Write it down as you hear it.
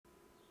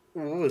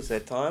Ooh, it's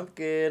that time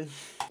again.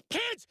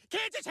 Kids,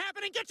 it's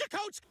happening. Get your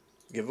coats.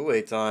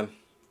 Giveaway time.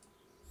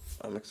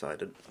 I'm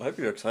excited. I hope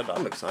you're excited.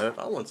 I'm excited.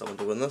 I want someone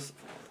to win this.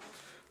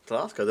 The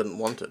last guy didn't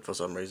want it for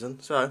some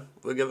reason, so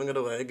we're giving it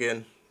away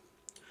again.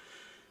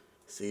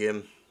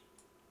 CM.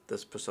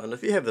 This persona.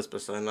 If you have this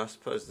persona, I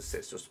suppose the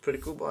set's just pretty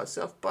cool by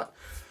itself, but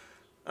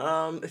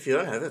if you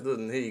don't have it,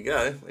 then here you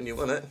go. When you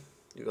win it,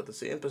 you got the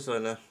CM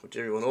persona, which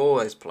everyone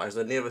always plays.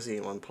 I never see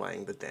anyone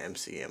playing the damn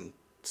CM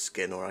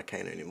skin or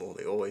Arcana anymore.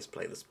 They always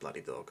play this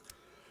bloody dog.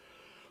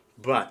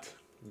 But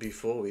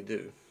before we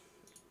do,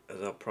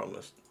 as I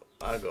promised,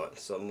 I got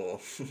some more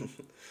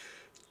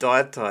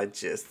diretide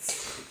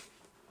chests.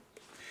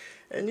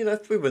 And you know,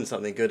 if we win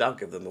something good, I'll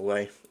give them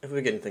away. If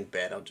we get anything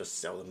bad, I'll just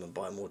sell them and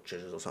buy more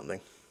treasures or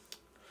something.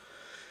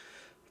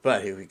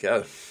 But here we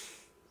go.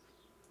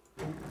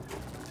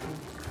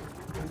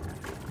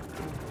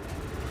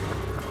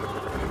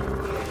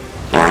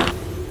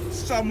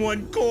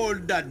 Someone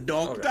called the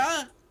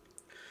doctor?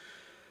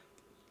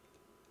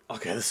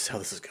 Okay, this is how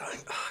this is going.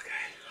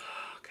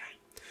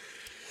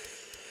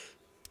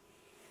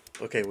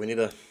 Okay, we need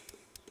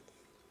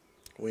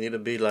to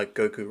be like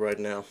Goku right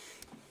now.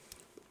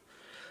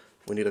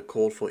 We need a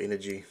call for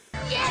energy.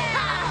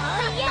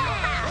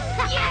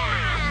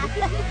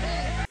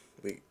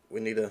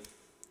 We need a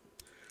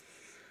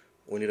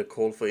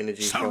call for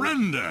energy.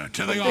 Surrender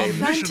to the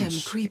Phantom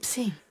creeps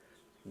in.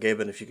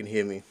 Gavin, if you can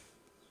hear me,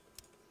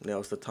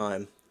 now's the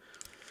time.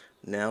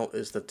 Now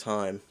is the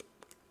time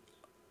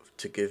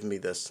to give me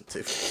this.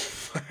 To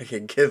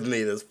fucking give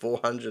me this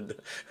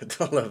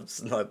 $400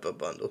 sniper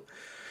bundle.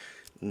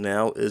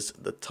 Now is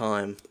the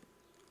time.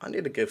 I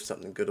need to give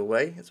something good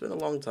away. It's been a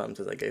long time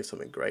since I gave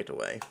something great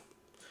away.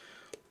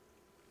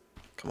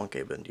 Come on,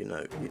 Gavin. You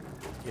know,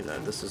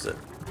 this is it.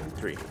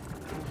 3, 2,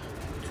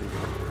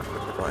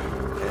 1,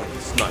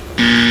 and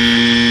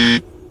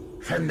sniper.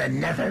 From the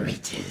nether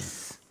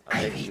reaches,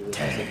 I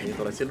return. You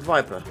thought I said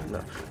Viper. No.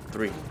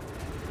 3,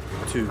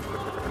 2,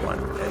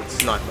 1, and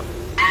sniper.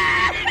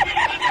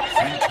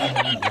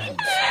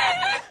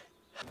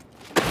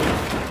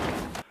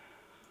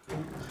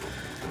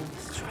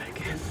 Let's try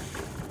again.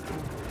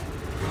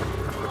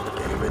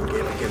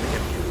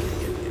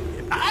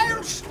 Gavin.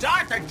 I'll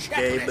start a Gavin,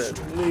 checklist.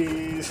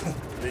 please.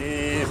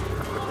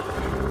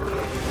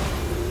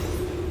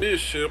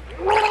 Bishop.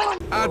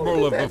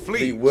 Admiral of the The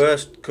fleet.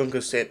 worst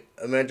Kunka set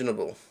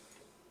imaginable.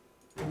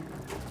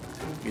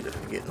 You don't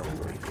forget not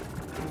three.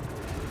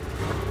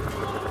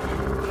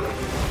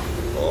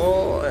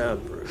 Oh, yeah,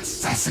 Bruce.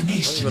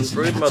 Assassination Even is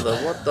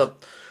Broodmother,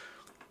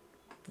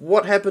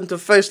 what happened to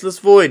Faceless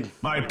Void?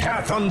 my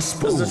path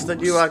unspooled. Is this the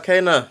new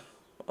Arcana?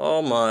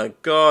 Oh my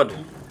god.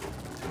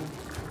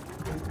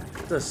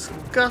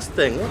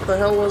 Disgusting. What the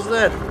hell was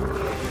that?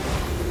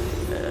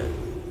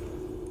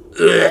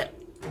 The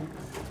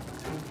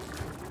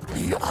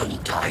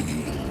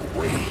undying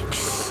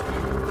waits.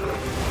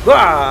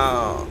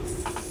 Wow!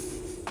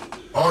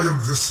 I am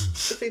visage.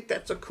 See,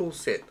 that's a cool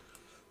set.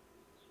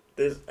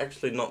 There's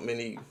actually not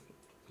many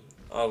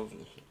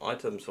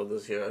items for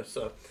this hero,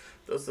 so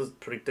this is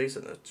pretty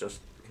decent. It's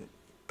just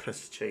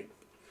piss cheap.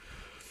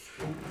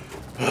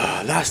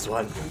 Last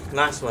one.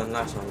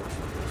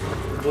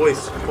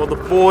 Boys, for the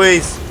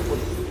boys.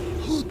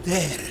 Who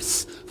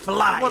dares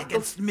fly What the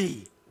against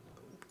me?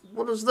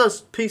 What is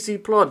this?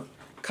 PC plot.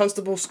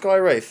 Constable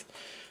Skywraith.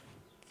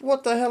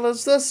 What the hell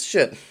is this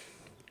shit?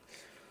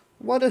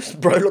 Why does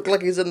bro look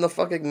like he's in the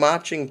fucking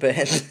marching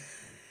band?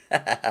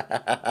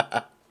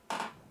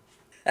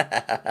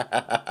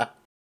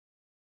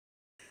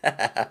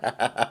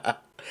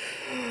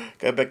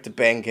 Go back to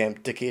band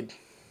camp, dickhead.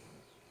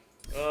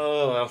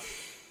 Oh well.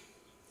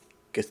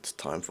 Guess it's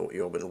time for what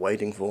you've been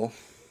waiting for.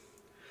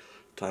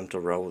 Time to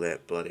roll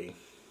that bloody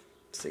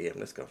CM.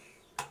 Let's go.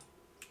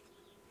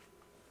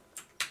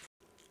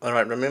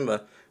 Alright,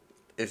 remember,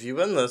 if you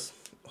win this,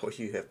 all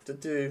you have to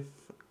do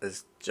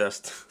is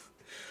just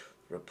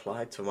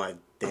reply to my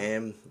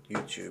damn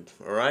YouTube,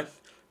 alright?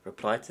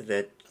 Reply to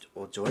that,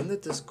 or join the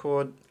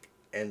Discord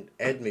and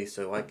add me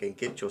so I can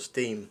get your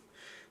Steam.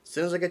 As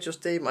soon as I get your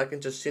Steam, I can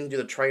just send you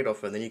the trade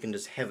offer and then you can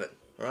just have it,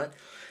 alright?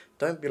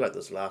 Don't be like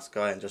this last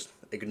guy and just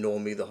ignore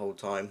me the whole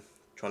time,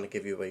 trying to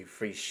give you away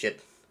free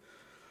shit.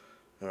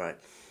 Alright,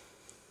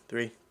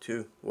 3,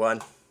 2,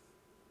 1.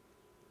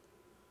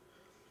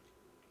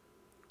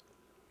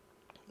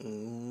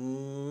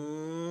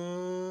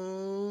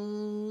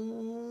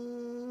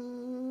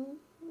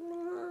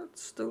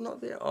 It's still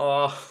not there.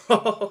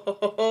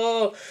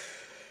 Oh,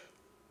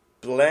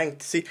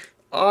 blanked. See,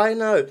 I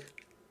know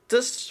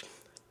this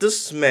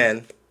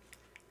man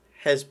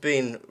has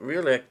been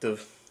real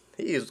active.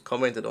 He has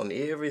commented on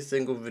every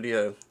single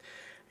video.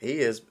 He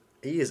is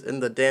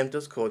in the damn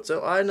Discord.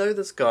 So I know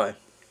this guy.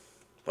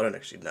 I don't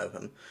actually know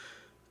him,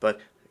 but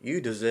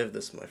you deserve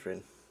this, my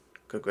friend.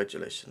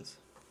 Congratulations.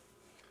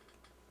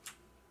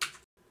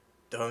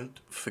 Don't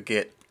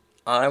forget,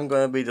 I'm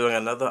going to be doing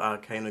another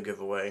Arcana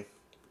giveaway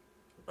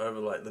over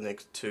like the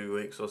next 2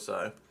 weeks or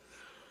so.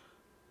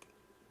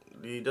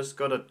 You just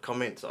got to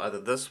comment either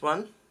this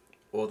one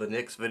or the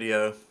next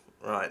video.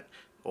 Right,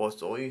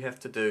 Also, all you have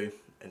to do,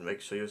 and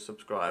make sure you're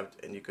subscribed,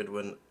 and you could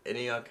win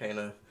any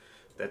Arcana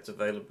that's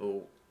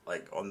available,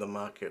 like on the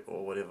market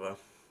or whatever,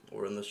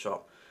 or in the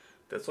shop.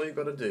 That's all you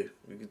got to do.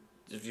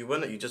 If you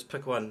win it, you just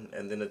pick one,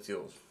 and then it's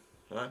yours.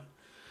 Right?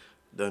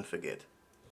 Don't forget.